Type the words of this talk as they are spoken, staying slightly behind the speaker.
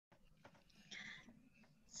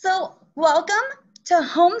So, welcome to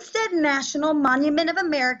Homestead National Monument of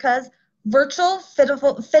America's virtual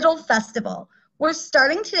Fiddle Festival. We're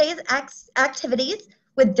starting today's activities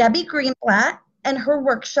with Debbie Greenblatt and her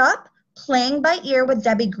workshop, Playing by Ear with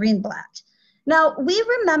Debbie Greenblatt. Now, we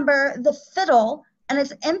remember the fiddle and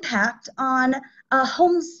its impact on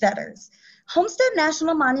homesteaders. Homestead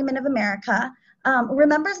National Monument of America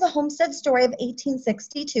remembers the homestead story of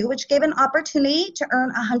 1862, which gave an opportunity to earn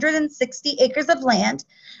 160 acres of land.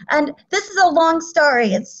 And this is a long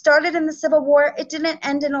story. It started in the Civil War. It didn't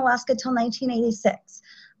end in Alaska till 1986.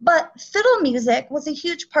 But fiddle music was a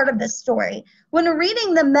huge part of this story. When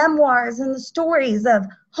reading the memoirs and the stories of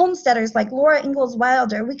homesteaders like Laura Ingalls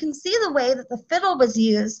Wilder, we can see the way that the fiddle was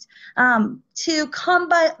used to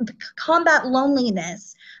combat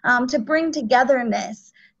loneliness, to bring togetherness,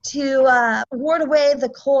 to ward away the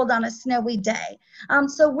cold on a snowy day.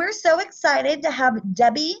 So we're so excited to have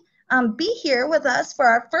Debbie be here with us for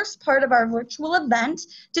our first part of our virtual event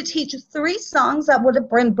to teach 3 songs that would have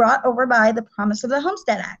been brought over by the Promise of the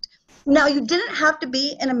Homestead Act. Now, you didn't have to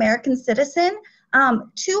be an American citizen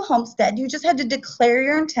to homestead. You just had to declare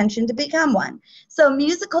your intention to become one. So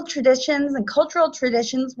musical traditions and cultural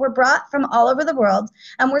traditions were brought from all over the world,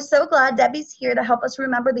 and we're so glad Debbie's here to help us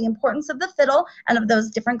remember the importance of the fiddle and of those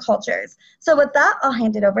different cultures. So with that, I'll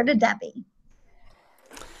hand it over to Debbie.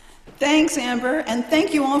 Thanks, Amber, and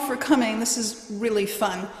thank you all for coming. This is really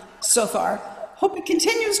fun so far. Hope it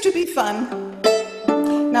continues to be fun.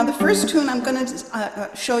 Now, the first tune I'm going to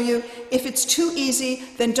show you, if it's too easy,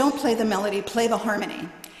 then don't play the melody, play the harmony.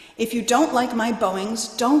 If you don't like my bowings,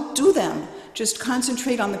 don't do them. Just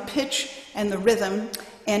concentrate on the pitch and the rhythm.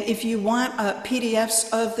 And if you want PDFs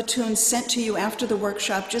of the tunes sent to you after the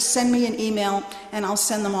workshop, just send me an email and I'll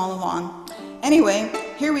send them all along. Anyway,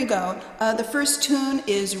 here we go. The first tune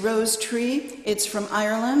is Rose Tree. It's from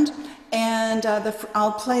Ireland. And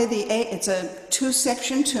I'll play the A. It's a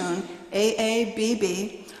 2-section tune, A, A, B,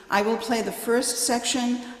 B. I will play the first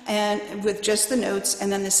section and with just the notes,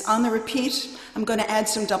 and then this on the repeat, I'm going to add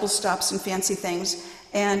some double stops and fancy things,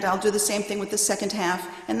 and I'll do the same thing with the second half,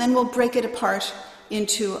 and then we'll break it apart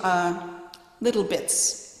into little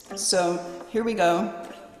bits. So here we go.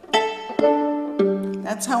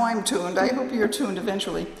 That's how I'm tuned. I hope you're tuned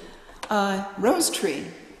eventually. Rose Tree.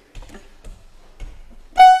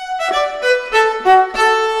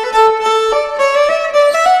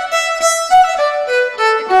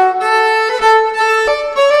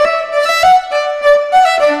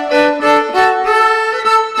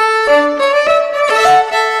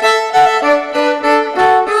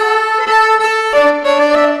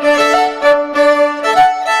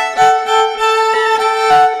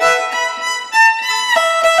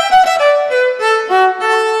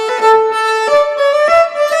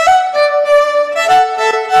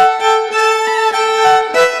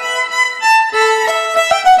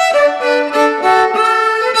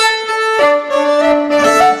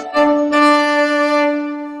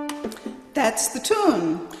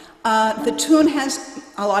 The tune has,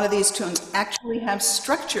 a lot of these tunes actually have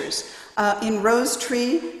structures. In Rose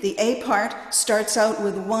Tree, the A part starts out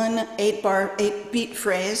with one 8-beat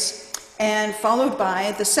phrase, and followed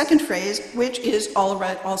by the second phrase, which is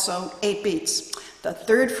also 8 beats. The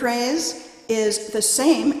third phrase is the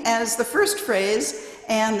same as the first phrase,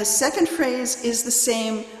 and the second phrase is the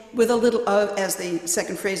same with a little as the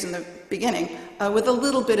second phrase in the beginning, with a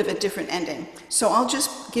little bit of a different ending. So I'll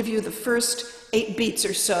just give you the first 8 beats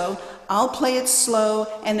or so. I'll play it slow,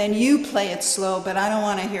 and then you play it slow, but I don't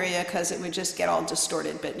want to hear you because it would just get all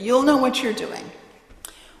distorted, but you'll know what you're doing.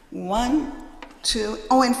 1, 2,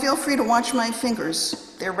 oh, and feel free to watch my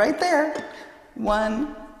fingers. They're right there.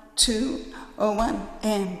 1, 2, oh, 1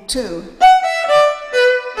 and 2.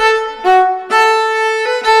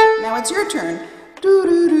 Now it's your turn. Do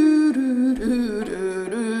do do do do do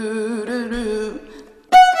do do do.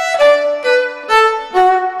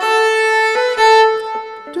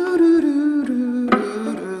 Do do do do do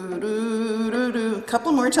do do do.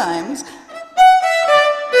 Couple more times.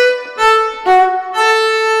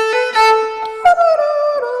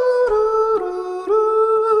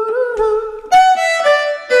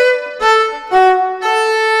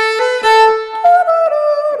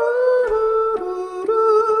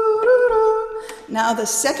 Now the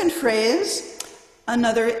second phrase,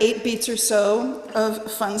 another 8 beats or so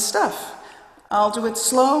of fun stuff. I'll do it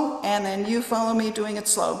slow, and then you follow me doing it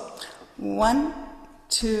slow. 1,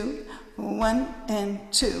 2, 1 and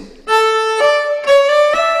 2.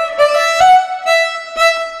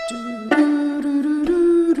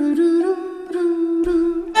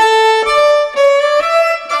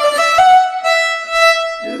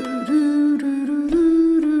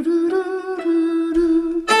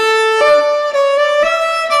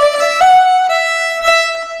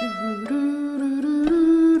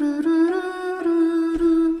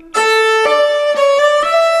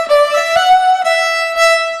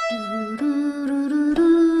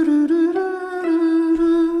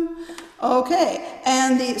 Okay,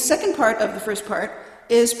 and the second part of the first part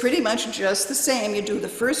is pretty much just the same. You do the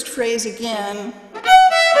first phrase again.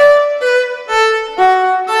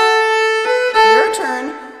 Your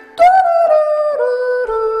turn.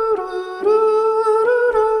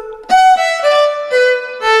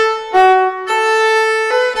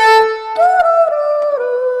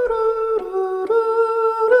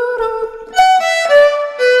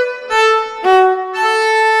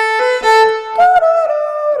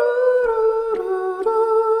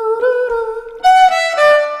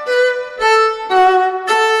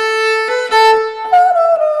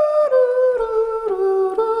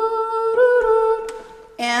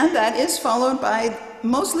 And that is followed by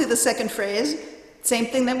mostly the second phrase, same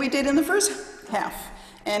thing that we did in the first half.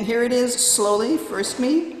 And here it is slowly, first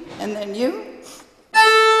me, and then you.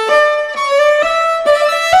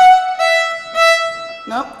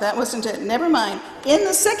 Nope, that wasn't it, never mind. In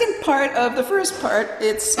the second part of the first part,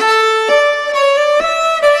 it's...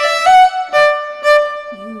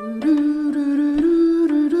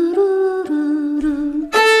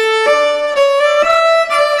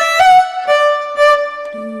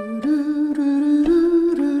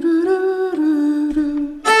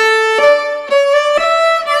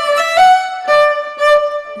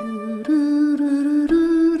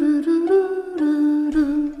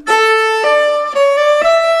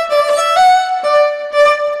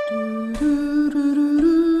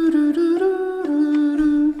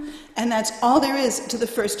 And that's all there is to the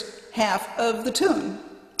first half of the tune.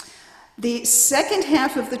 The second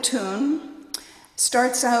half of the tune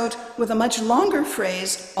starts out with a much longer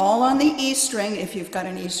phrase, all on the E string, if you've got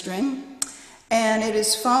an E string, and it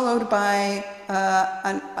is followed by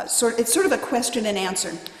it's sort of a question and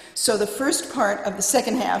answer. So the first part of the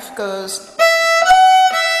second half goes...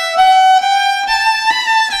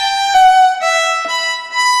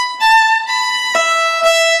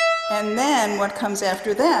 And then what comes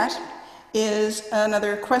after that is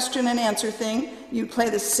another question and answer thing. You play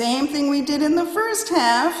the same thing we did in the first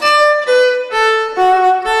half.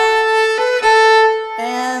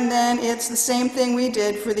 And then it's the same thing we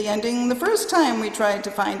did for the ending the first time we tried to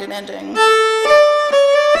find an ending.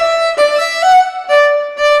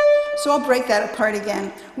 So I'll break that apart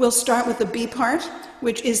again. We'll start with the B part,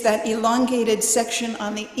 which is that elongated section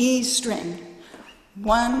on the E string.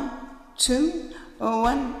 1, 2,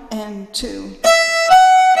 1 and 2.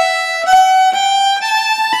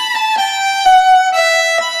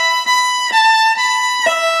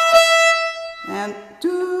 And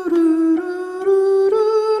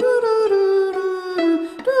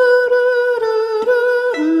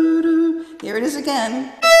here it is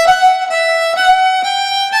again.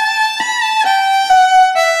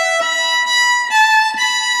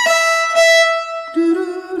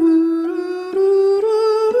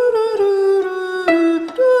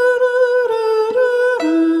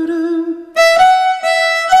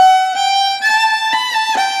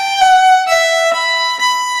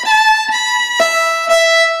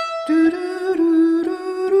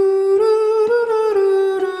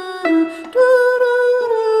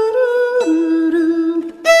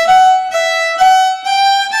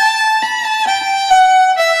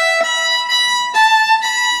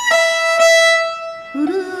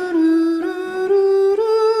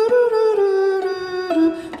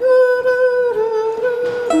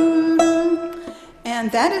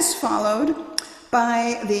 And that is followed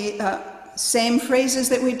by the same phrases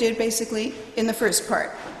that we did basically in the first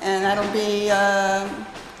part. And that'll be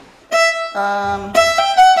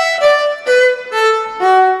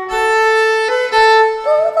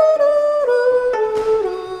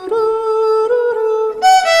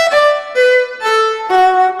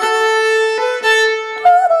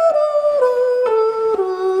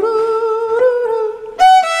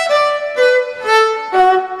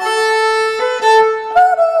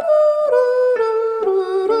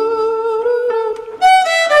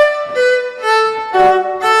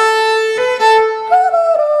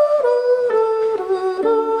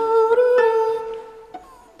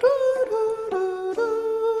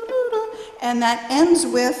and that ends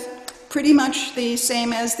with pretty much the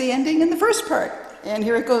same as the ending in the first part. And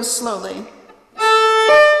here it goes slowly.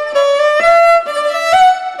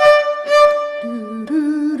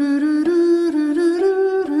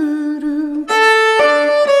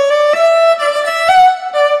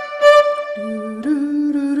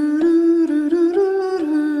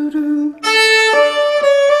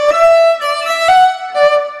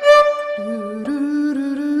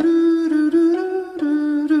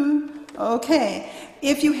 Okay,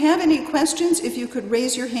 if you have any questions, if you could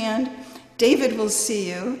raise your hand, David will see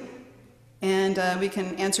you, and we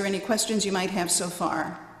can answer any questions you might have so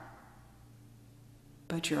far.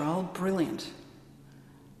 but you're all brilliant.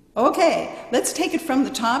 Okay, let's take it from the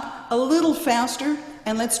top a little faster,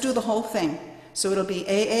 and let's do the whole thing. So it'll be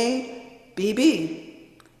AA,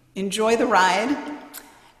 BB. Enjoy the ride.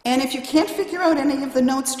 And if you can't figure out any of the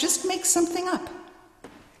notes, just make something up.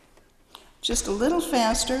 Just a little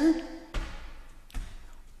faster.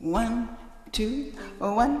 1, 2,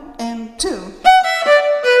 1 and 2.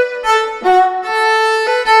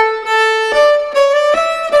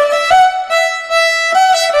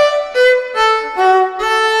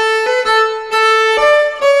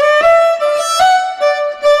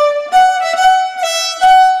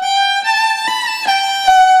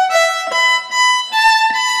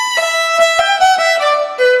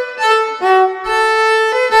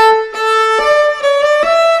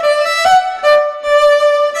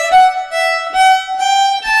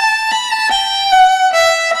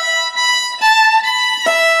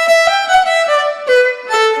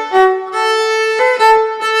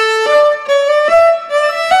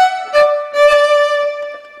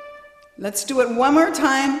 Let's do it one more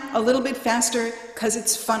time, a little bit faster, because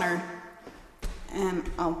it's funner. And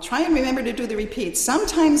I'll try and remember to do the repeats.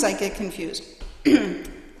 Sometimes I get confused.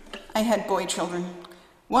 I had boy children.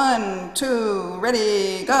 1, 2,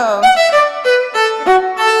 ready, go.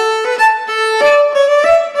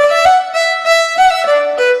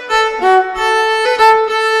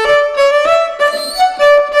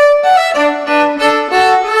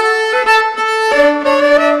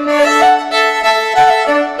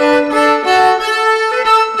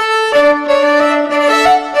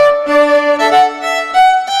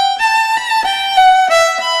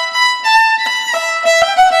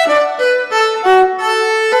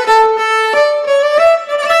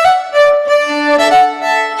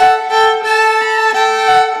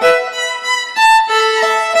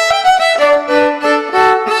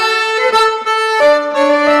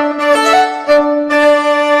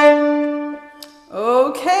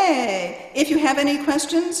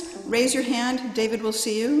 Questions? Raise your hand. David will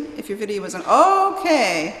see you if your video wasn't.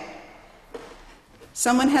 Okay.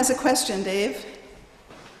 Someone has a question, Dave.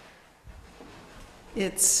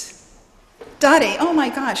 It's Dottie. Oh my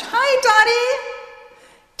gosh. Hi, Dottie.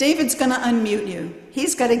 David's going to unmute you.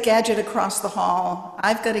 He's got a gadget across the hall.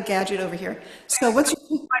 I've got a gadget over here. So what's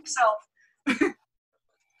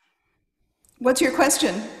your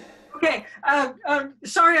question? Okay,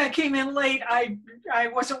 sorry I came in late. I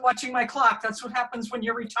wasn't watching my clock. That's what happens when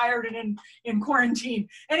you're retired and in quarantine.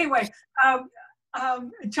 Anyway,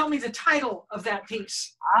 tell me the title of that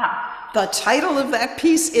piece. The title of that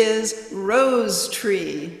piece is Rose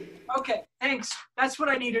Tree. Okay, thanks. That's what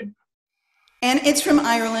I needed. And it's from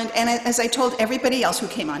Ireland, and as I told everybody else who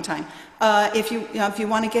came on time, if you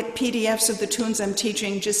want to get PDFs of the tunes I'm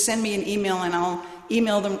teaching, just send me an email and I'll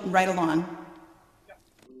email them right along.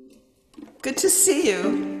 Good to see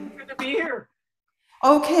you. Good to be here.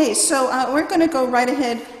 Okay, so we're going to go right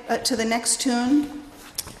ahead to the next tune.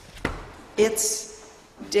 It's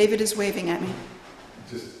David is waving at me.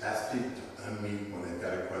 Just ask people to unmute when they've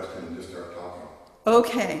got a question and just start talking.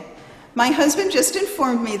 Okay. My husband just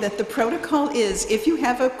informed me that the protocol is if you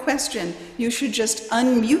have a question, you should just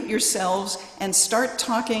unmute yourselves and start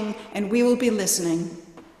talking, and we will be listening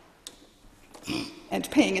and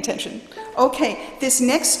paying attention. Okay, this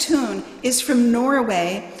next tune is from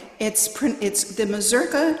Norway. It's the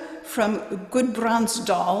mazurka from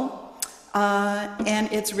Gudbrandsdal,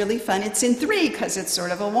 and it's really fun. It's in 3 because it's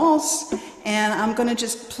sort of a waltz, and I'm going to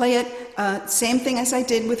just play it, same thing as I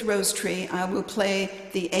did with Rose Tree. I will play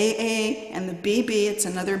the AA and the BB. It's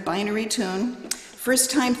another binary tune.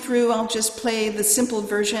 First time through, I'll just play the simple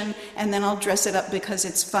version, and then I'll dress it up because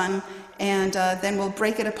it's fun. And then we'll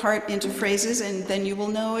break it apart into phrases, and then you will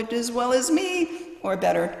know it as well as me, or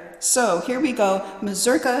better. So here we go,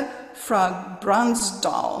 Mazurka fra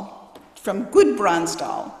Bronsdal, from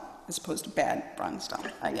Gudbrandsdal, as opposed to bad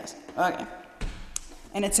Bronsdal, I guess. Okay.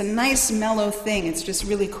 And it's a nice mellow thing. It's just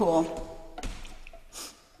really cool.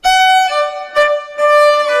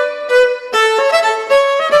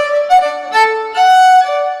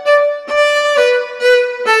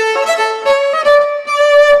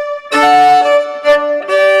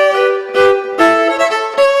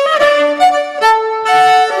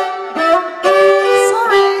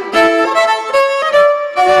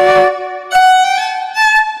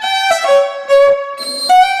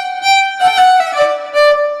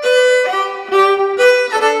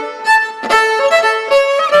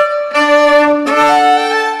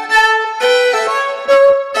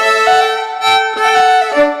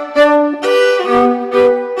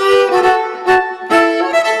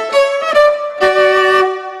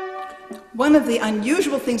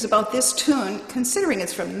 about this tune, considering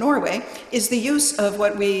it's from Norway, is the use of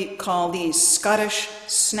what we call the Scottish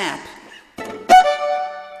snap.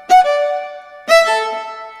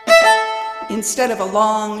 Instead of a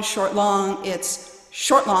long, short, long, it's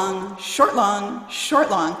short, long, short, long,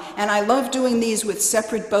 short, long. And I love doing these with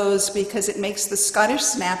separate bows because it makes the Scottish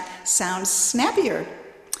snap sound snappier.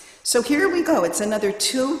 So here we go. It's another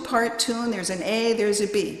two-part tune. There's an A, there's a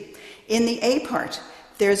B. In the A part,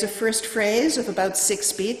 there's a first phrase of about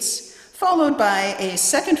 6 beats, followed by a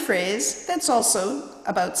second phrase that's also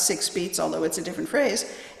about 6 beats, although it's a different phrase.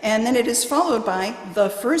 And then it is followed by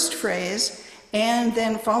the first phrase, and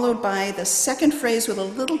then followed by the second phrase with a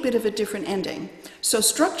little bit of a different ending. So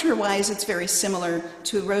structure-wise, it's very similar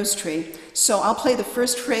to Rose Tree. So I'll play the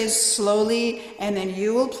first phrase slowly, and then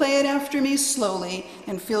you will play it after me slowly,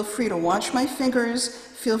 and feel free to watch my fingers,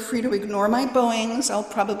 feel free to ignore my bowings. I'll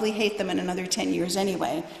probably hate them in another 10 years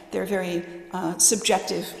anyway. They're very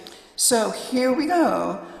subjective. So here we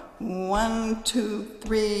go. 1, 2,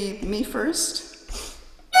 3, me first.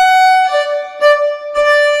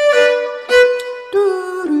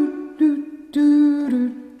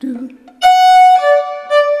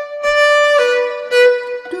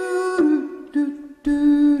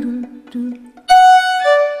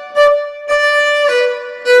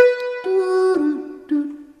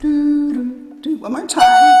 One more time.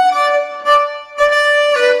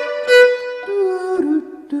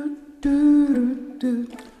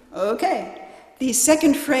 Okay, the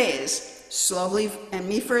second phrase, slowly, and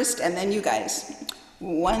me first, and then you guys.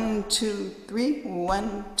 1, 2, 3,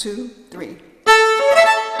 1, 2, 3.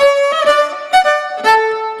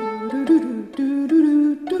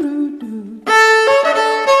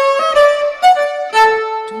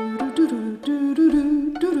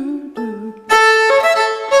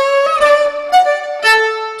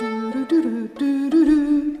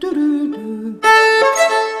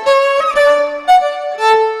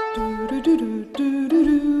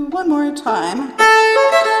 One more time.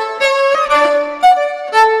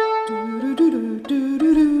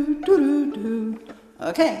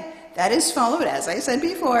 Okay, that is followed, as I said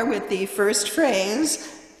before, with the first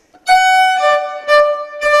phrase.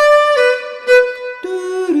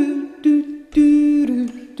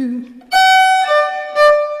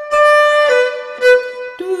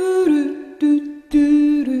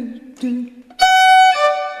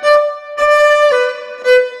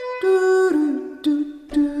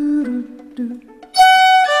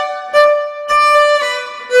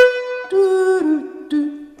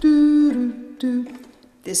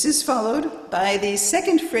 This is followed by the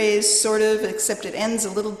second phrase, sort of, except it ends a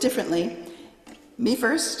little differently. Me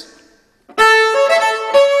first.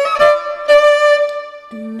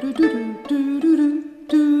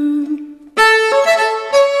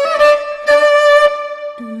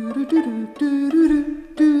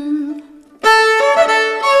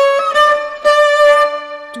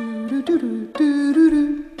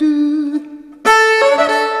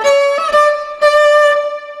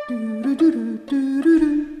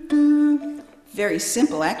 Very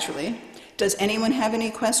simple, actually. Does anyone have any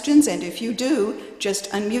questions? And if you do, just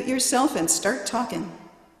unmute yourself and start talking.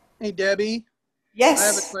 Hey, Debbie. Yes. I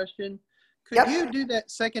have a question. Could you do that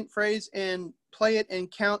second phrase and play it and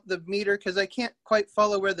count the meter? Because I can't quite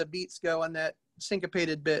follow where the beats go on that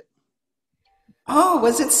syncopated bit. Oh,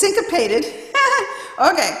 was it syncopated?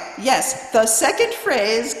 Okay, yes. The second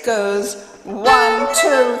phrase goes 1, 2,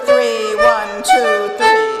 3, 1, 2, 3.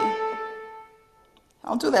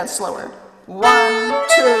 I'll do that slower. 1, 2,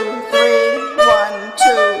 3, 1,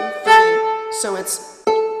 2, 3. So it's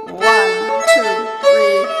 1, 2,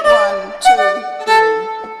 3, 1, 2,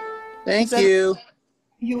 3. Thank you.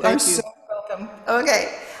 You are so welcome.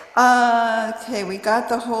 Okay. Okay, we got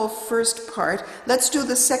the whole first part. Let's do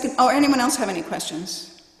the second. Oh, anyone else have any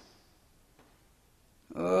questions?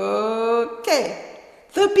 Okay.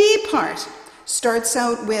 The B part starts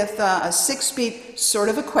out with a 6-beat sort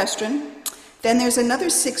of a question. Then there's another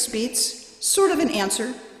 6 beats, sort of an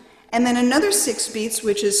answer, and then another 6 beats,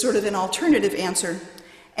 which is sort of an alternative answer.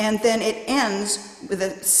 And then it ends with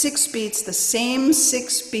a 6 beats, the same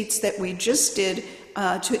 6 beats that we just did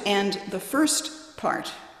to end the first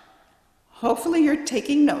part. Hopefully you're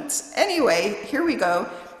taking notes. Anyway, here we go.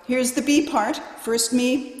 Here's the B part. First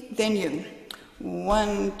me, then you.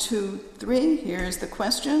 1, 2, 3. Here's the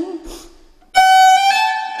question.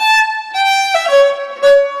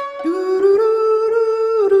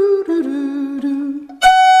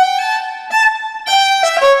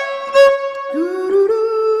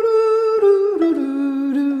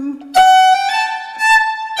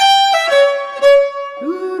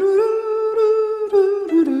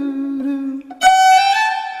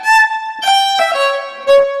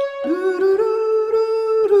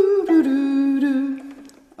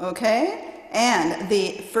 Okay, and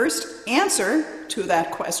the first answer to that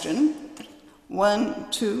question, 1,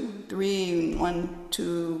 2, 3, 1,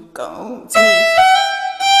 2, go, it's me.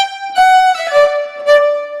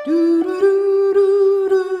 Do, do, do,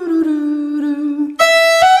 do, do, do, do.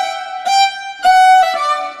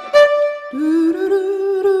 Do, do, do, do,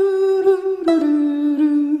 do, do, do. Do, do, do, do, do,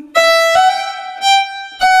 do,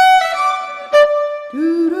 do.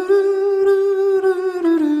 Do, do, do, do,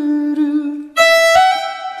 do, do, do.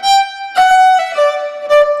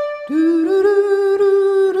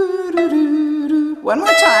 One more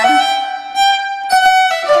time.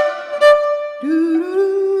 Do, do,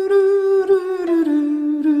 do, do, do,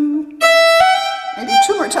 do, do. Maybe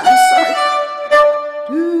 2 more times, sorry.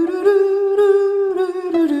 Do, do, do, do,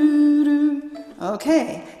 do, do, do, do.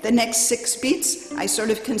 Okay, the next 6 beats, I sort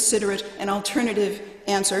of consider it an alternative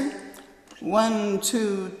answer. 1,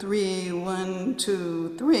 2, 3, 1,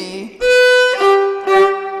 2, 3.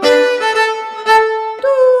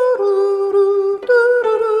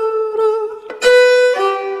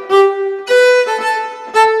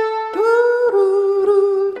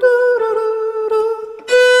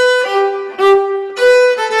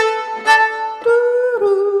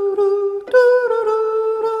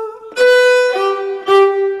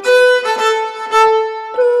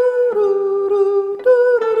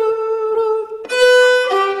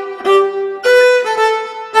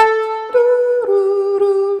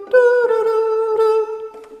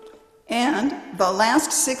 The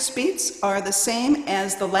last 6 beats are the same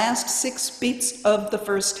as the last 6 beats of the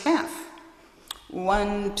first half.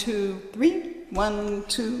 1, 2, 3, 1,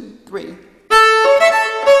 2, 3.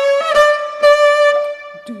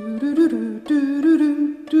 Do, do, do, do, do, do,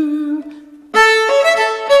 do.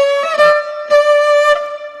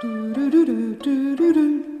 Do, do, do, do, do, do,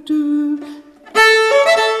 do.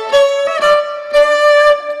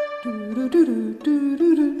 Do, do, do, do,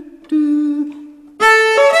 do, do,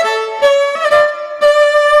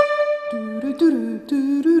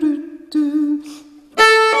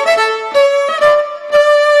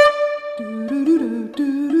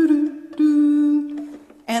 do.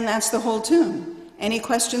 And that's the whole tune. Any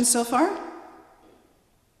questions so far?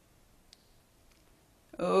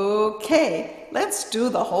 Okay, let's do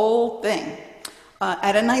the whole thing.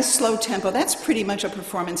 At a nice slow tempo. That's pretty much a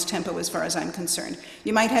performance tempo as far as I'm concerned.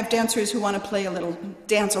 You might have dancers who want to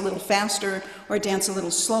dance a little faster or dance a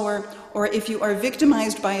little slower, or if you are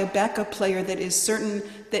victimized by a backup player that is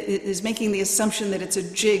making the assumption that it's a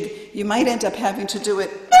jig, you might end up having to do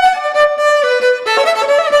it,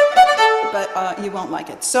 but you won't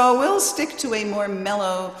like it. So we'll stick to a more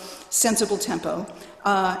mellow, sensible tempo.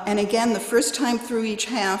 And again, the first time through each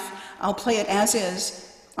half, I'll play it as is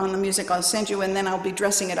on the music I'll send you, and then I'll be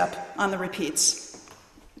dressing it up on the repeats.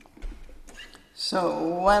 So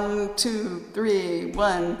 1, 2, 3,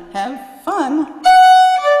 1, have fun.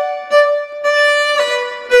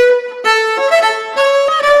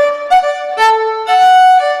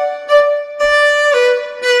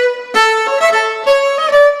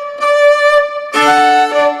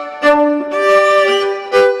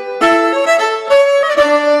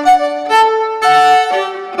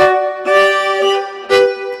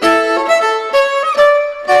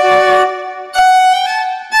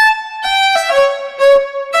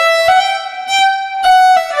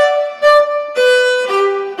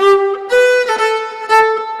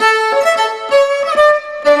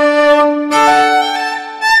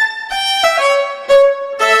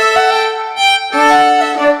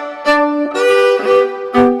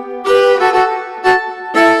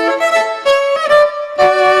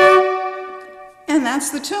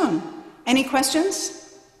 The tune. Any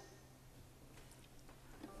questions?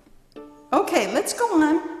 Okay, let's go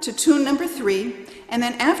on to tune number 3, and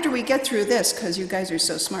then after we get through this, because you guys are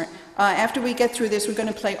so smart, after we get through this, we're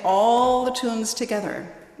going to play all the tunes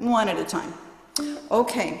together, one at a time.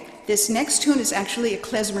 Okay, this next tune is actually a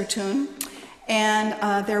klezmer tune, and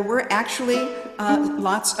there were actually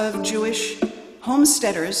lots of Jewish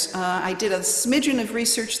homesteaders. I did a smidgen of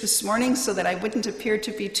research this morning so that I wouldn't appear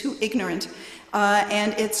to be too ignorant.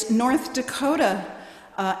 And it's North Dakota,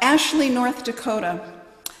 Ashley, North Dakota.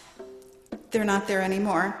 They're not there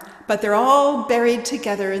anymore, but they're all buried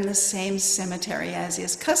together in the same cemetery as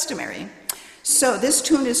is customary. So this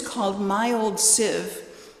tune is called My Old Sieve,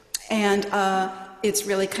 and it's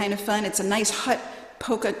really kind of fun. It's a nice hut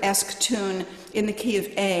polka-esque tune in the key of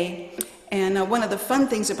A. And one of the fun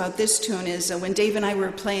things about this tune is when Dave and I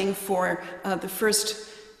were playing for the first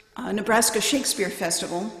Nebraska Shakespeare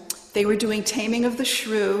Festival, they were doing Taming of the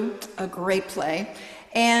Shrew, a great play,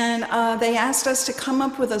 and they asked us to come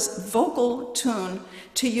up with a vocal tune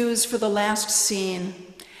to use for the last scene.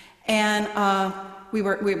 And we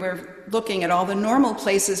were looking at all the normal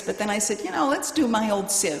places, but then I said, you know, let's do My Old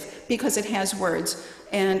Sieve, because it has words,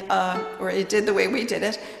 and or it did the way we did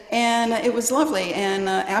it, and it was lovely. And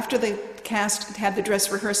after the cast had the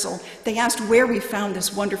dress rehearsal, they asked where we found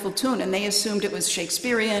this wonderful tune, and they assumed it was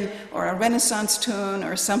Shakespearean or a Renaissance tune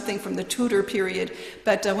or something from the Tudor period.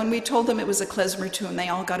 But when we told them it was a klezmer tune, they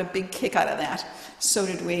all got a big kick out of that. So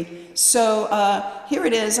did we. So here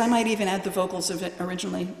it is. I might even add the vocals of it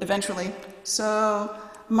eventually. So,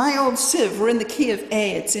 My Old Sieve, we're in the key of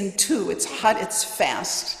A. It's in 2. It's hot, it's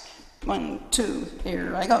fast. 1, 2,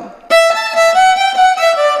 here I go.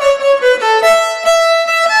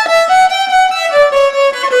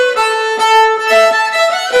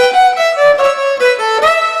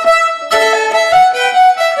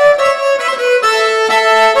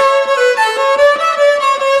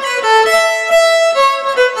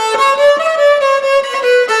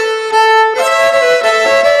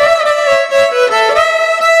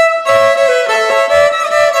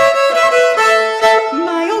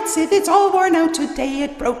 It's all worn out today,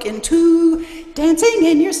 it broke in 2. Dancing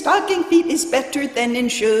in your stocking feet is better than in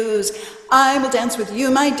shoes. I will dance with you,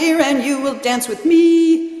 my dear, and you will dance with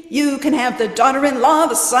me. You can have the daughter-in-law,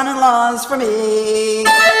 the son-in-laws for me.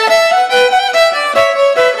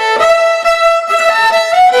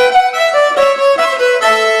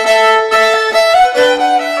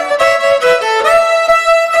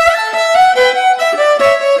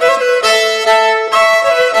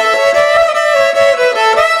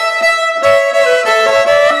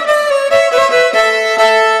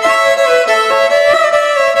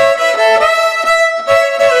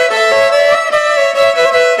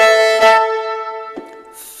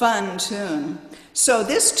 Fun tune. So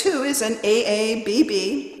this too is an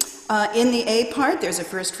AABB. In the A part, there's a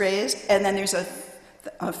first phrase, and then there's a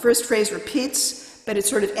first phrase repeats, but it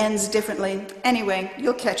sort of ends differently. Anyway,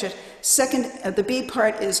 you'll catch it. Second, the B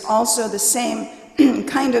part is also the same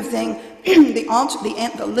kind of thing.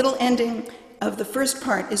 The little ending of the first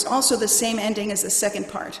part is also the same ending as the second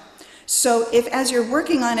part. So if, as you're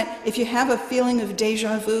working on it, if you have a feeling of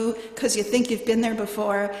deja vu because you think you've been there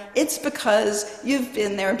before, it's because you've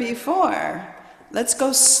been there before. Let's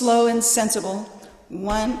go slow and sensible.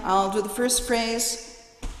 1, I'll do the first phrase,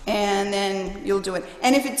 and then you'll do it.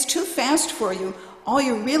 And if it's too fast for you, all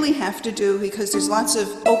you really have to do, because there's lots of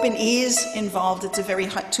open E's involved, it's a very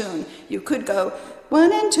hot tune, you could go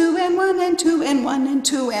 1 and 2 and 1 and 2 and 1 and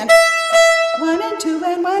 2 and 1 and 2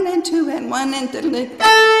 and 1 and 2 and 1 and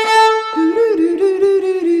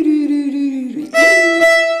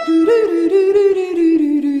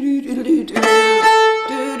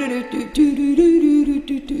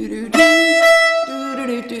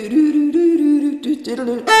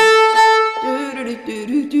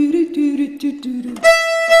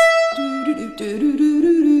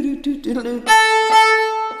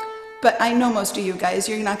But I know most of you guys,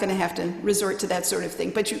 you're not going to have to resort to that sort of thing,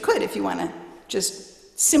 but you could if you want to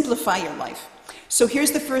just simplify your life. So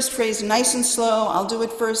here's the first phrase, nice and slow. I'll do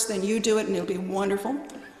it first, then you do it, and it'll be wonderful.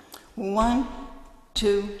 1,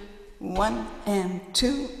 2, 1, and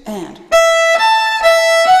 2, and.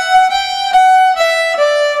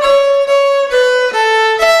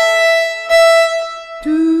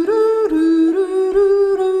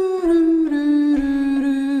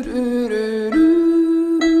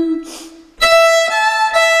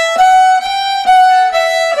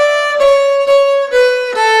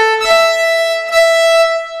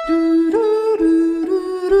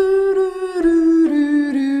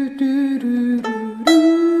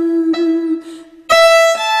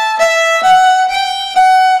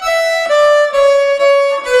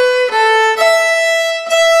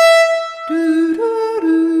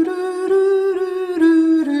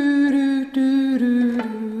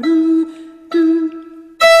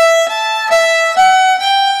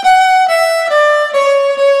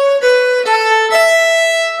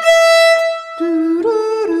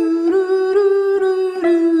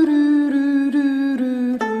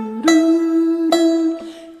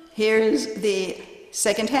 Here's the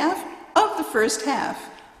second half of the first half.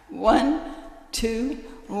 1, 2,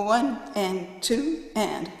 1, and 2,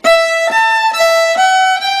 and.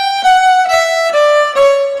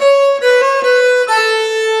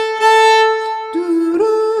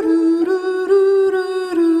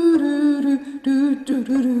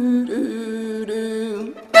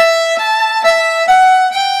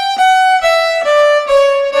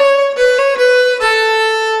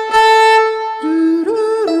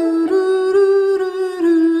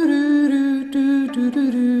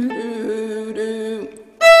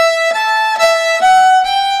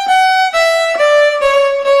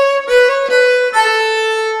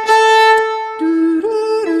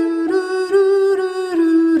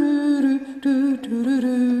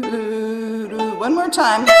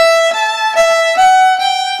 time.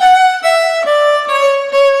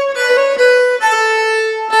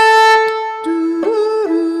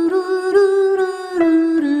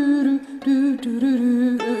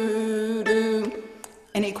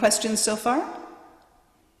 Any questions so far?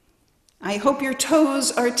 I hope your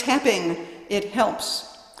toes are tapping. It helps.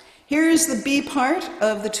 Here's the B part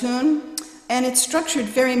of the tune, and it's structured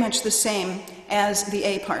very much the same as the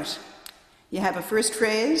A part. You have a first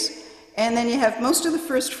phrase, and then you have most of the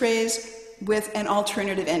first phrase with an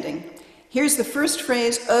alternative ending. Here's the first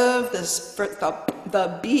phrase of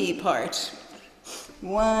the B part.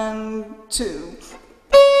 1, 2.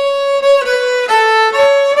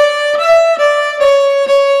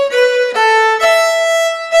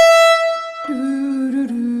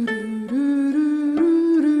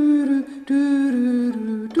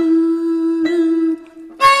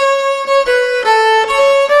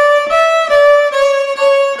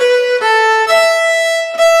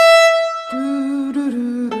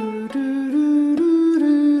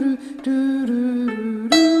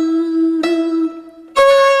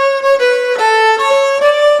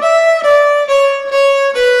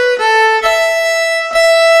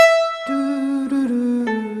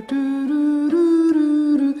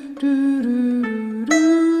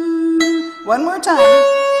 One more time.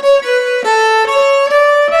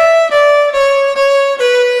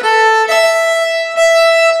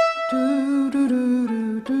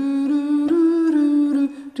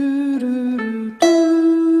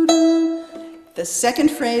 The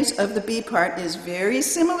second phrase of the B part is very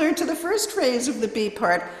similar to the first phrase of the B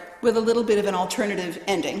part with a little bit of an alternative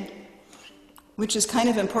ending, which is kind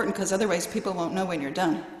of important because otherwise people won't know when you're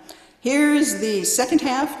done. Here's the second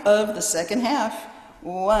half of the second half.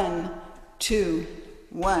 1, 2,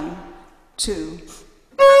 1, 2.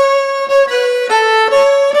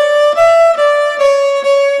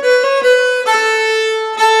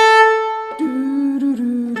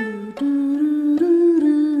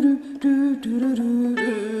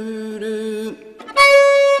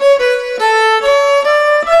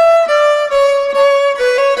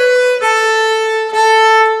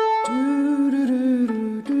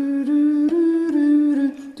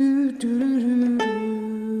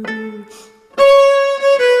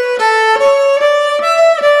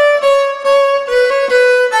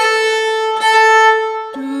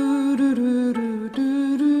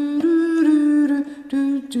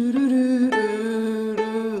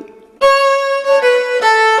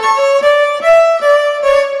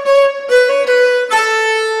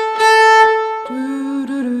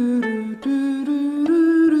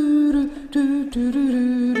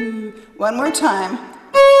 One more time.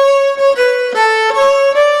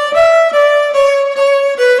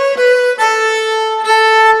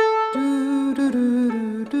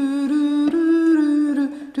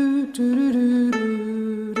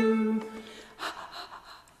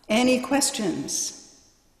 Any questions?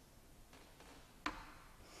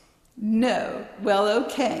 No. Well,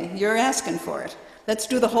 okay. You're asking for it. Let's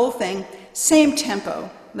do the whole thing. Same tempo.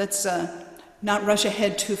 Let's not rush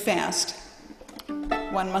ahead too fast.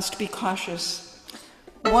 One must be cautious.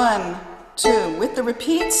 1, 2, with the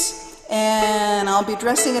repeats, and I'll be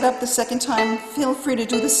dressing it up the second time. Feel free to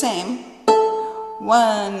do the same.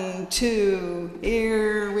 1, 2,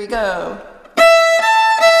 here we go.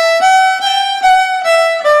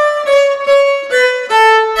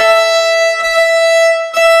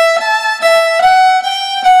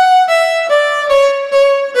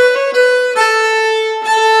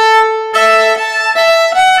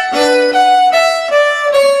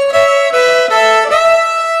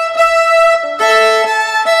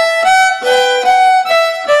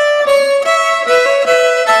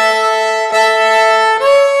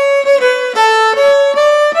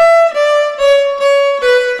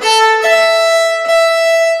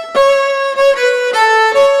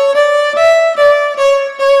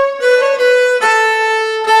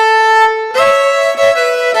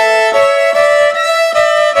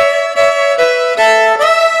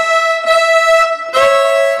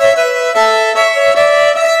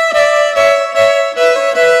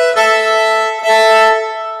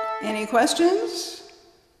 Questions?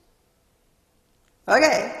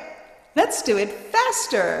 Okay, let's do it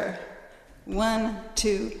faster. 1,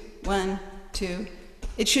 2, 1, 2.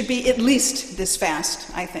 It should be at least this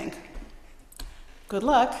fast, I think. Good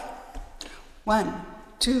luck. 1,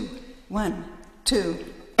 2, 1, 2.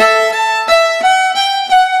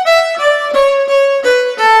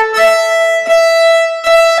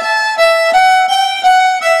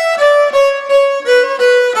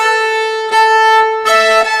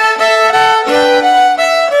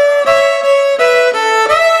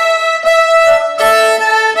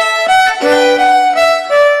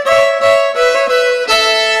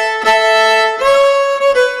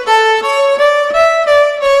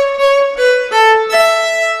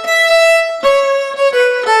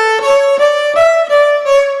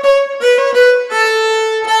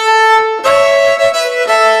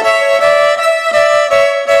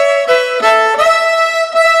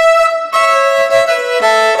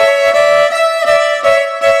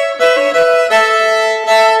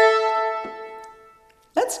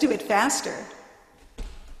 faster.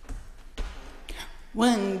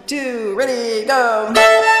 1, 2, ready, go.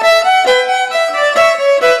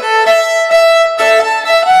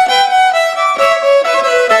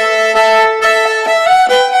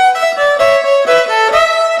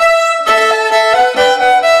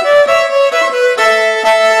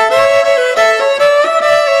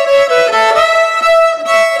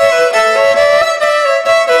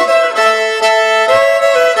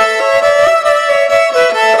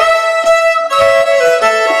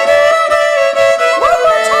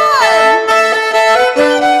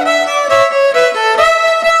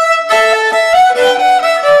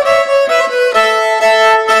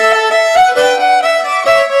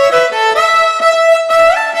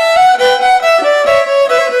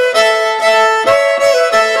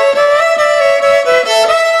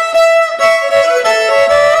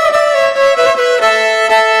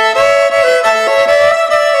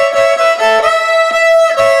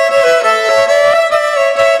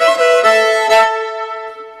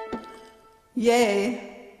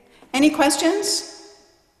 Yay. Any questions?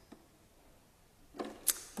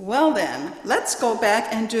 Well then, let's go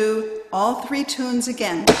back and do all 3 tunes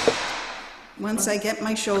again. Once I get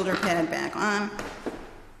my shoulder pad back on.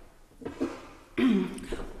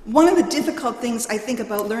 One of the difficult things I think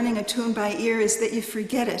about learning a tune by ear is that you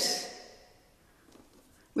forget it.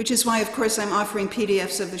 Which is why, of course, I'm offering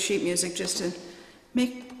PDFs of the sheet music just to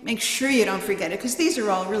make sure you don't forget it, because these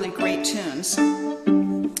are all really great tunes.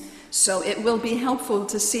 So it will be helpful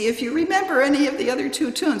to see if you remember any of the other 2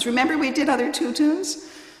 tunes. Remember we did other 2 tunes?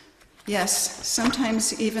 Yes,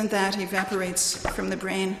 sometimes even that evaporates from the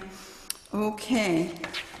brain. Okay.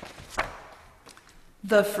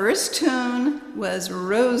 The first tune was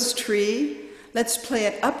Rose Tree. Let's play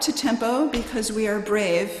it up to tempo because we are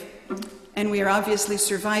brave and we are obviously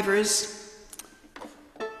survivors.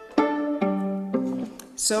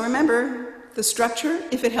 So remember the structure,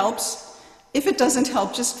 if it helps. If it doesn't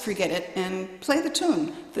help, just forget it and play the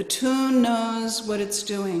tune. The tune knows what it's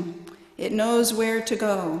doing. It knows where to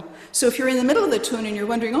go. So if you're in the middle of the tune and you're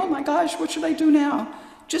wondering, oh my gosh, what should I do now?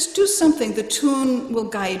 Just do something. The tune will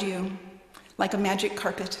guide you like a magic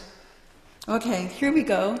carpet. Okay, here we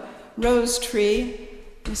go. Rose Tree.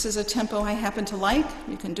 This is a tempo I happen to like.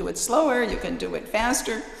 You can do it slower, you can do it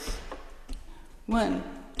faster. 1,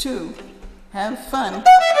 2, have fun.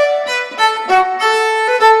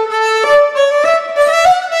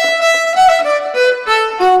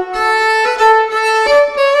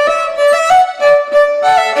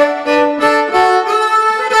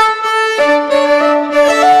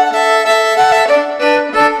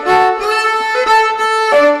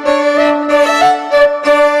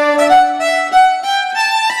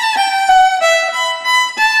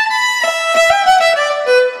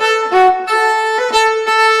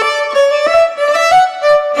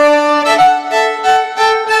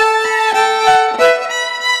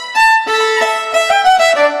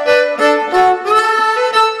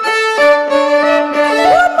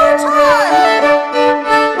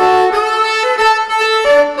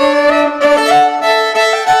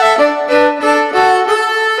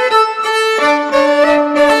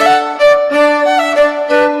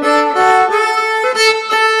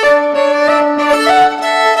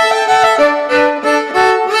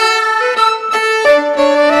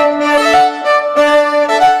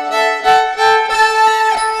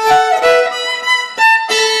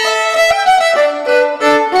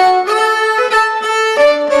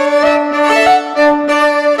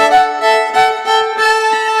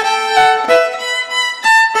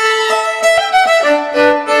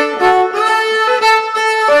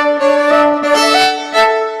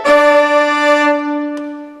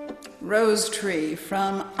 Rose Tree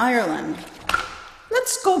from Ireland.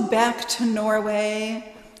 Let's go back to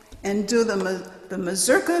Norway and do the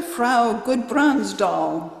Mazurka Frau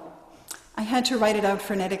Gudbrandsdal. I had to write it out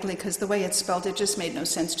phonetically because the way it's spelled, it just made no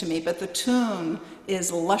sense to me, but the tune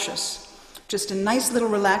is luscious. Just a nice little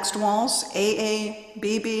relaxed waltz, A, A,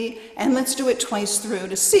 B, B, and let's do it twice through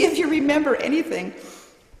to see if you remember anything.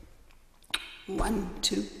 1,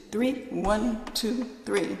 2, 3, 1, 2,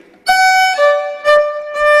 3.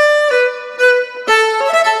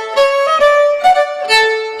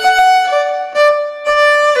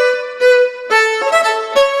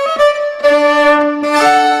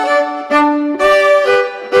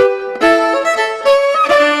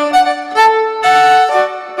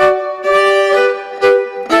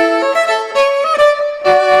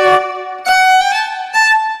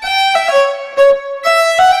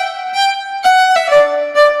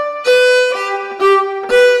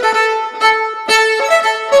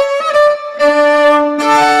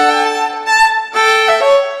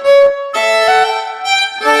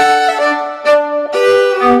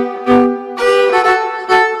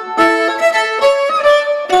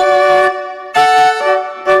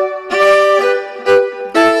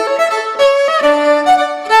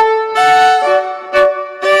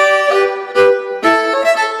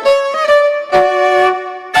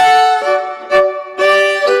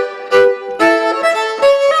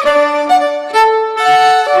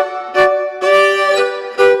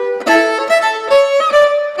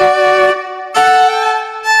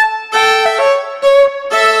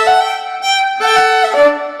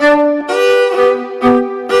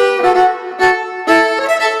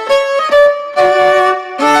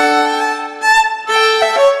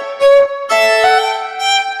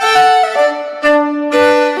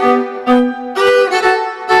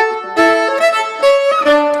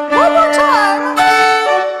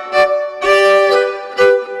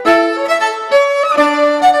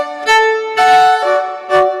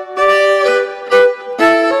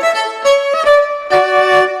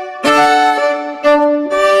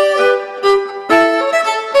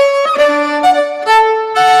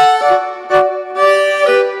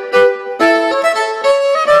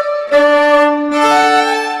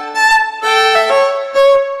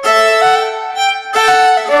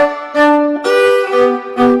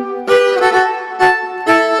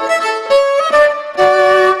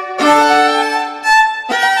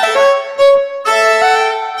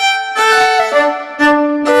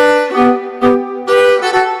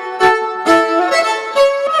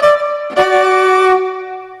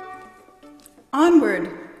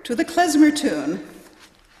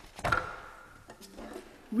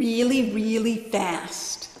 really, really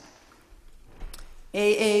fast.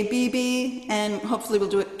 A, A, B, B, and hopefully we'll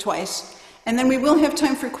do it twice. And then we will have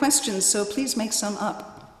time for questions, so please make some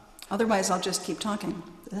up. Otherwise, I'll just keep talking.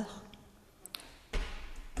 Ugh.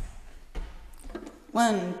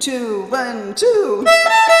 1, 2, 1, 2.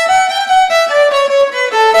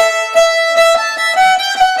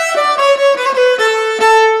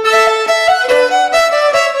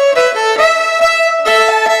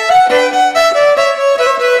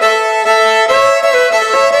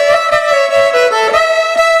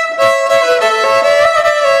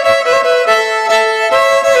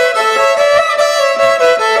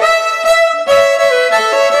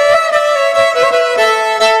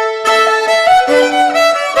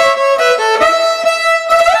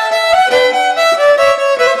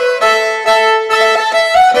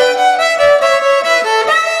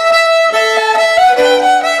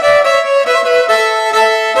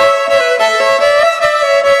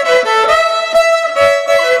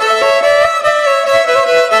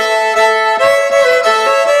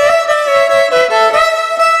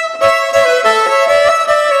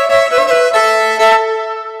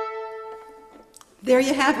 There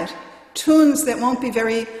you have it. Tunes that won't be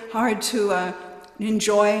very hard to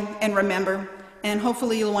enjoy and remember, and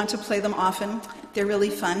hopefully you'll want to play them often. They're really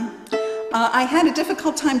fun. I had a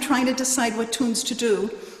difficult time trying to decide what tunes to do.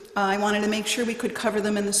 I wanted to make sure we could cover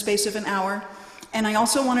them in the space of an hour, and I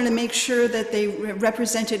also wanted to make sure that they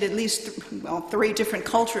represented at least, 3 different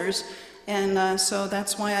cultures, and so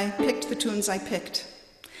that's why I picked the tunes I picked.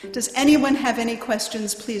 Does anyone have any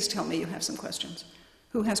questions? Please tell me you have some questions.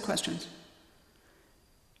 Who has questions?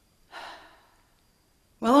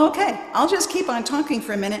 Well, okay, I'll just keep on talking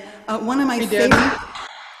for a minute. One of my favorite... Debbie,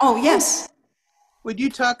 Oh, yes. would you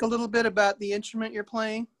talk a little bit about the instrument you're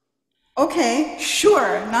playing? Okay,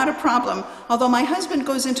 sure, not a problem. Although my husband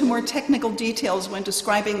goes into more technical details when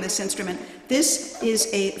describing this instrument. This is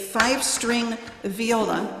a 5-string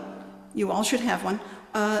viola. You all should have one.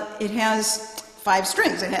 It has 5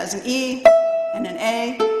 strings. It has an E, and an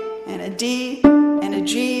A, and a D, and a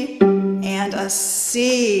G, and a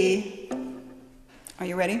C. Are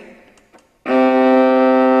you ready?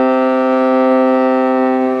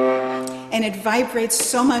 And it vibrates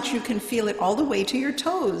so much you can feel it all the way to your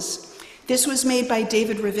toes. This was made by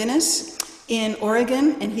David Ravinis in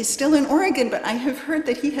Oregon, and he's still in Oregon, but I have heard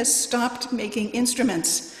that he has stopped making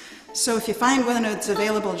instruments. So if you find one that's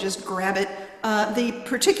available, just grab it. The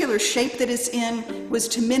particular shape that it's in was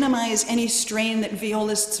to minimize any strain that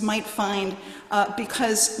violists might find,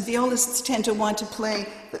 because violists tend to want to play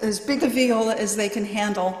as big a viola as they can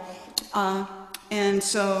handle. And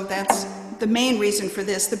so that's the main reason for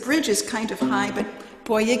this. The bridge is kind of high, but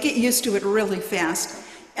boy, you get used to it really fast.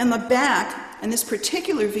 And the back, and this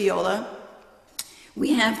particular viola,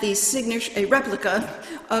 we have a replica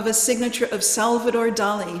of a signature of Salvador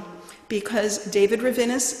Dali, because David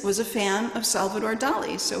Ravinis was a fan of Salvador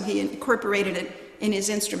Dali, so he incorporated it in his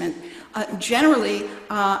instrument. Generally,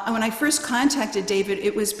 when I first contacted David,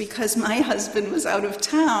 it was because my husband was out of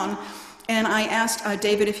town, and I asked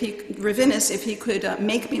David Ravinis if he could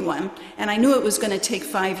make me one, and I knew it was going to take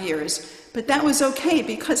 5 years. But that was okay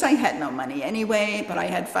because I had no money anyway, but I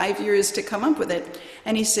had 5 years to come up with it.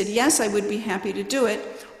 And he said, yes, I would be happy to do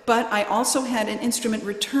it, but I also had an instrument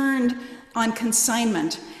returned on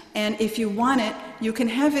consignment. And if you want it, you can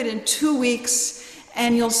have it in 2 weeks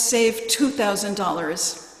and you'll save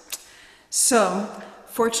 $2,000. So,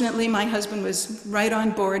 fortunately, my husband was right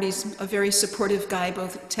on board. He's a very supportive guy,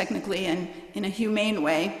 both technically and in a humane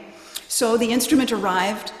way. So the instrument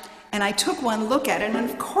arrived, and I took one look at it, and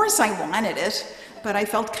of course I wanted it, but I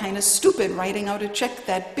felt kind of stupid writing out a check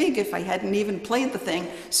that big if I hadn't even played the thing.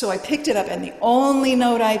 So I picked it up, and the only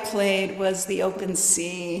note I played was the open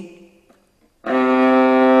C.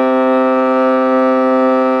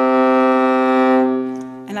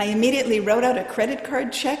 And I immediately wrote out a credit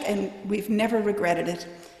card check, and we've never regretted it.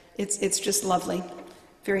 It's just lovely,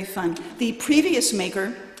 very fun. The previous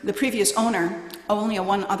maker, the previous owner, only a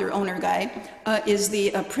one other owner guy, is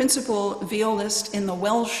the principal violist in the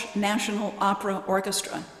Welsh National Opera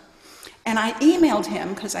Orchestra. And I emailed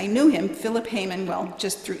him, because I knew him, Philip Heyman, well,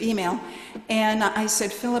 just through email, and I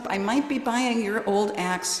said, Philip, I might be buying your old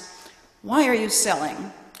axe. Why are you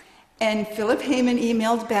selling? And Philip Heyman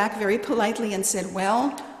emailed back very politely and said,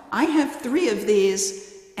 well, I have 3 of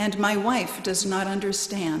these, and my wife does not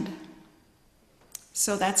understand.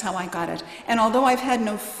 So that's how I got it. And although I've had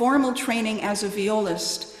no formal training as a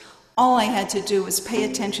violist, all I had to do was pay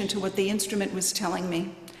attention to what the instrument was telling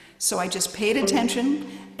me. So I just paid attention,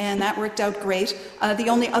 and that worked out great. The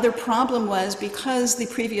only other problem was, because the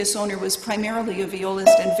previous owner was primarily a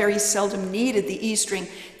violist and very seldom needed the E string,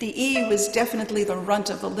 the E was definitely the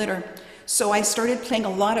runt of the litter. So I started playing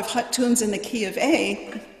a lot of hut tunes in the key of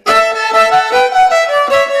A,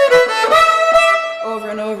 over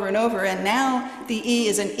and over and over, and now the E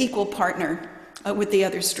is an equal partner with the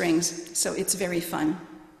other strings, so it's very fun.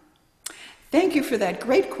 Thank you for that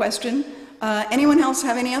great question. Anyone else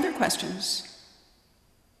have any other questions?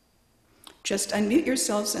 Just unmute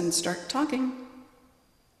yourselves and start talking.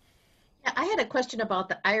 Yeah, I had a question about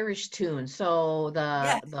the Irish tune. So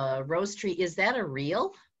the rose tree, is that a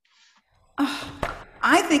reel?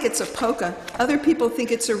 I think it's a polka. Other people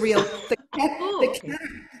think it's a reel.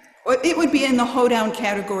 It would be in the hoedown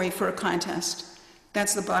category for a contest.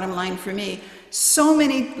 That's the bottom line for me. So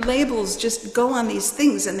many labels just go on these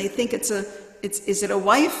things, and they think is it a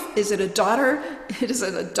wife? Is it a daughter? Is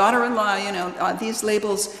it a daughter-in-law? You know, these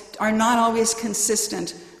labels are not always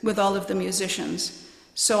consistent with all of the musicians.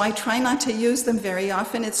 So I try not to use them very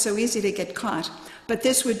often. It's so easy to get caught. But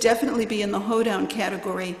this would definitely be in the hoedown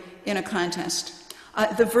category in a contest.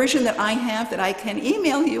 The version that I have that I can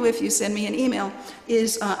email you if you send me an email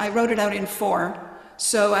is, I wrote it out in 4.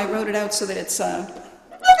 So I wrote it out so that it's 1,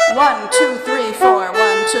 2, 3, 4,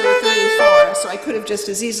 1, 2, 3, 4. So I could have just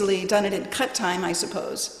as easily done it in cut time, I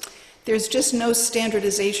suppose. There's just no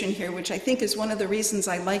standardization here, which I think is one of the reasons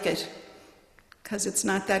I like it, because it's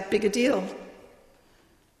not that big a deal.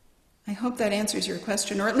 I hope that answers your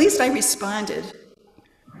question, or at least I responded.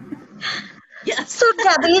 Yes. So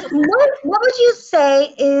Debbie, what would you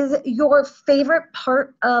say is your favorite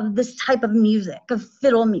part of this type of music, of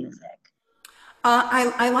fiddle music?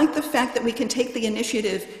 I like the fact that we can take the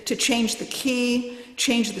initiative to change the key,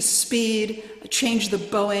 change the speed, change the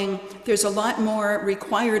bowing. There's a lot more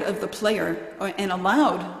required of the player and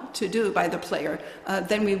allowed to do by the player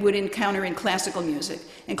than we would encounter in classical music.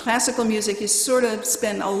 In classical music, you sort of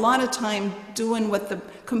spend a lot of time doing what the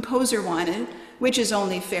composer wanted, which is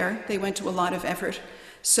only fair. They went to a lot of effort.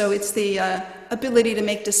 So it's the ability to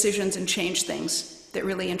make decisions and change things that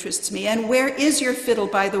really interests me. And where is your fiddle,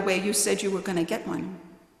 by the way? You said you were going to get one.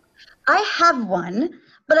 I have one,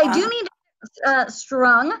 but I do need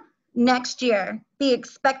strung next year. Be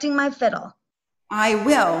expecting my fiddle. I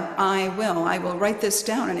will write this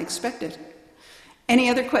down and expect it. Any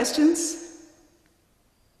other questions?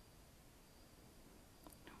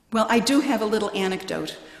 Well, I do have a little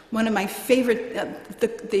anecdote. One of my favorite,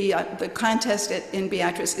 the contest in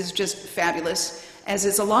Beatrice is just fabulous, as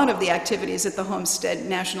is a lot of the activities at the Homestead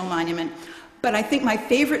National Monument. But I think my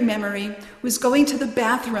favorite memory was going to the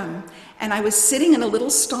bathroom, and I was sitting in a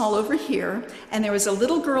little stall over here, and there was a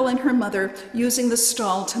little girl and her mother using the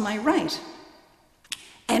stall to my right.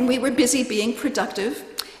 And we were busy being productive,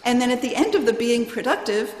 and then at the end of the being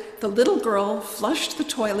productive, the little girl flushed the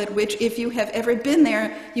toilet, which if you have ever been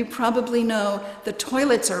there, you probably know the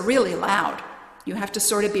toilets are really loud. You have to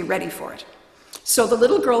sort of be ready for it. So the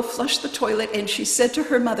little girl flushed the toilet, and she said to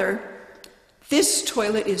her mother, "This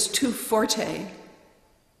toilet is too forte."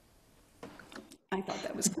 I thought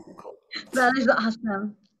that was kind of cool. That is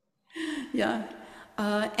awesome. Yeah.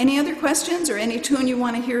 Any other questions or any tune you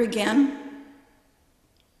want to hear again?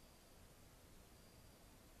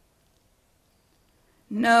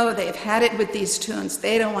 No, they've had it with these tunes.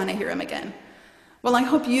 They don't want to hear them again. Well, I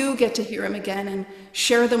hope you get to hear them again and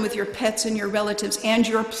share them with your pets and your relatives and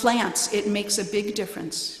your plants. It makes a big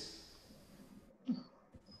difference.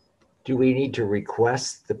 Do we need to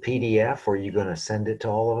request the PDF, or are you going to send it to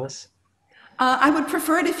all of us? I would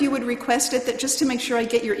prefer it if you would request it, that just to make sure I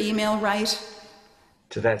get your email right.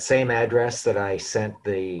 To that same address that I sent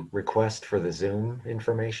the request for the Zoom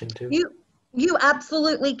information to? You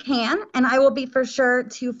absolutely can, and I will be for sure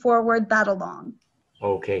to forward that along.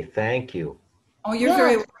 Okay, thank you. Oh, you're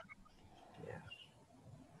very welcome.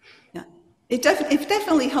 Yeah. It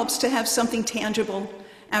definitely helps to have something tangible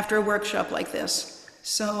after a workshop like this.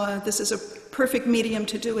 So this is a perfect medium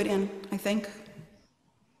to do it in, I think.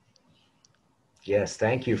 Yes,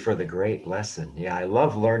 thank you for the great lesson. Yeah, I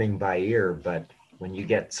love learning by ear, but when you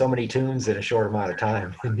get so many tunes in a short amount of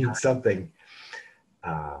time, you need something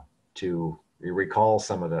to recall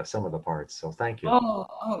some of the parts. So thank you.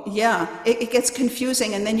 Oh yeah, it gets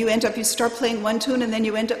confusing, and then you start playing one tune, and then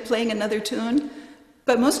you end up playing another tune.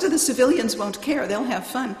 But most of the civilians won't care; they'll have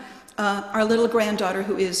fun. Our little granddaughter,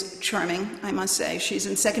 who is charming, I must say, she's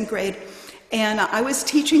in 2nd grade, and I was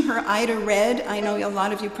teaching her Ida Red. I know a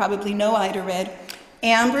lot of you probably know Ida Red.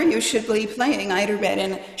 Amber, you should be playing Ida Red,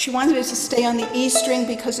 and she wanted it to stay on the E string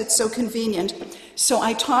because it's so convenient. So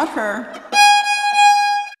I taught her.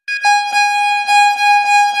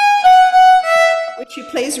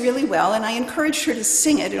 plays really well, and I encouraged her to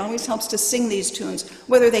sing it. It always helps to sing these tunes,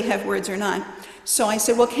 whether they have words or not. So I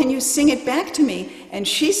said, well, can you sing it back to me? And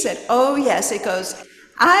she said, oh, yes. It goes,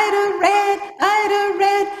 Ida Red,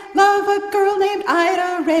 love a girl named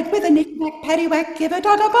Ida Red, with a knick-knack, paddywhack, give a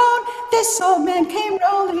dog a bone, this old man came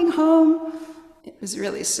rolling home. It was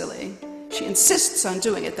really silly. She insists on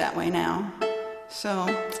doing it that way now. So,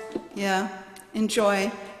 yeah,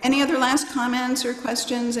 enjoy. Any other last comments or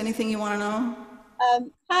questions? Anything you want to know?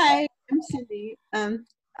 Hi, I'm Cindy.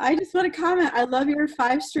 I just want to comment. I love your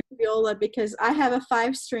 5-string viola because I have a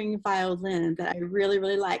 5-string violin that I really,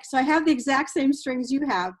 really like. So I have the exact same strings you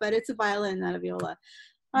have, but it's a violin, not a viola.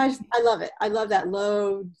 I love it. I love that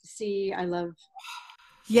low C. I love.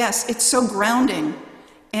 Yes, it's so grounding.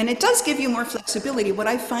 And it does give you more flexibility. What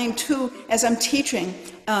I find too, as I'm teaching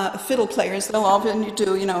fiddle players, they'll often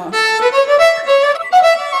do, you know,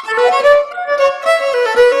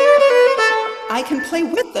 I can play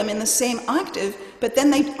with them in the same octave, but then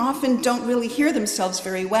they often don't really hear themselves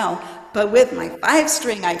very well. But with my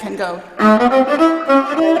 5-string, I can go.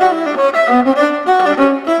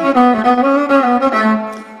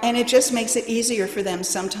 And it just makes it easier for them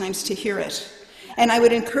sometimes to hear it. And I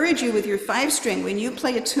would encourage you with your 5-string, when you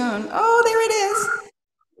play a tune, oh, there it is.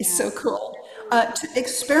 It's so cool. To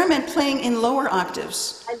experiment playing in lower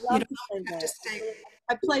octaves. I love that.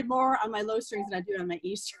 I play more on my low strings than I do on my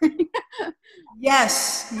E string.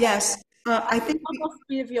 Yes, yes. I think I'll almost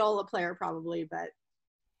be a viola player probably, but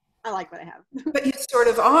I like what I have. But you sort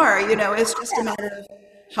of are, you know, it's just a matter of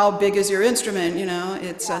how big is your instrument, you know,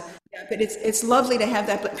 it's, but it's lovely to have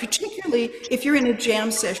that, but particularly if you're in a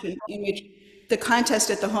jam session in which the contest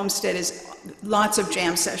at the Homestead is lots of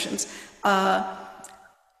jam sessions.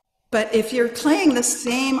 But if you're playing the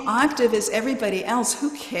same octave as everybody else, who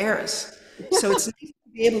cares? So it's nice to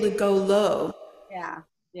be able to go low.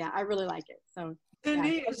 Yeah, I really like it. So,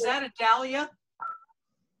 Cindy, is that a dahlia?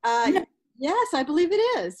 Yes, I believe it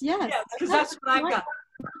is. Yes, because that's what I've got.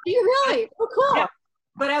 Do you really? Oh, cool. Yeah.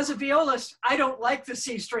 But as a violist, I don't like the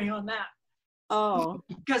C string on that. Oh,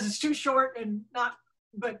 because it's too short and not.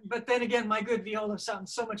 But then again, my good viola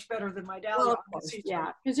sounds so much better than my dahlia. well, of course,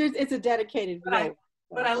 yeah, because it's a dedicated viola.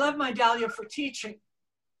 But I love my dahlia for teaching.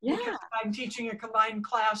 Yeah. Because if I'm teaching a combined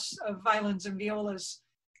class of violins and violas,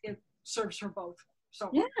 it serves for both. So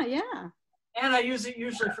yeah. And I use it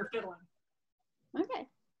usually for fiddling. Okay.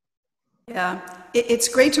 Yeah, it's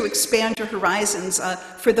great to expand your horizons.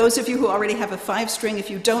 For those of you who already have a 5-string, if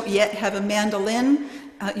you don't yet have a mandolin,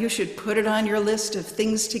 you should put it on your list of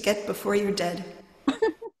things to get before you're dead.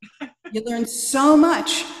 You learn so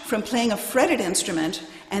much from playing a fretted instrument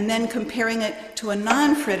and then comparing it to a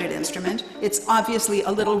non-fretted instrument. It's obviously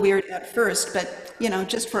a little weird at first, but you know,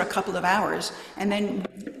 just for a couple of hours. And then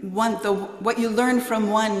what you learn from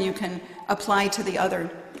one, you can apply to the other.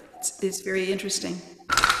 It's very interesting.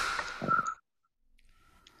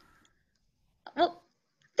 Well,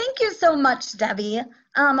 thank you so much, Debbie.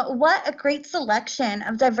 What a great selection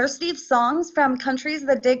of diversity of songs from countries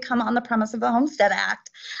that did come on the premise of the Homestead Act.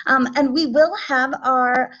 And we will have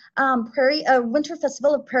our Winter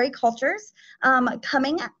Festival of Prairie Cultures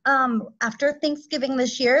coming after Thanksgiving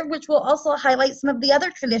this year, which will also highlight some of the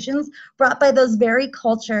other traditions brought by those very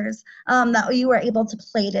cultures that you were able to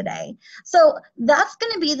play today. So that's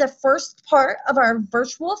going to be the first part of our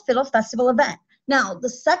virtual Fiddle Festival event. Now, the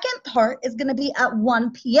second part is going to be at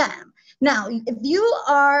 1 p.m. Now, if you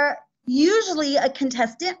are usually a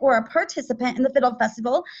contestant or a participant in the Fiddle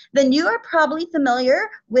Festival, then you are probably familiar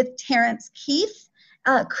with Terrence Keith,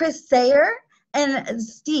 Chris Sayer, and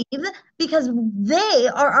Steve, because they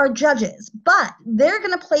are our judges. But they're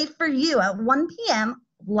going to play for you at 1 p.m.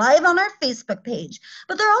 live on our Facebook page.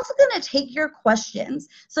 But they're also going to take your questions.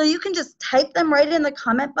 So you can just type them right in the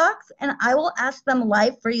comment box, and I will ask them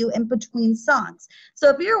live for you in between songs. So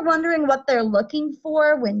if you're wondering what they're looking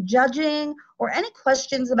for when judging or any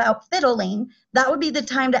questions about fiddling, that would be the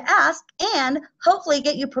time to ask and hopefully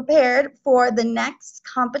get you prepared for the next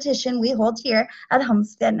competition we hold here at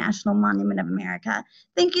Homestead National Monument of America.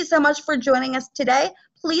 Thank you so much for joining us today.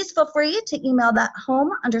 Please feel free to email that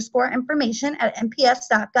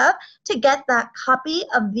home_information@nps.gov to get that copy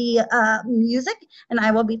of the music, and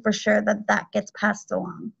I will be for sure that that gets passed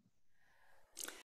along.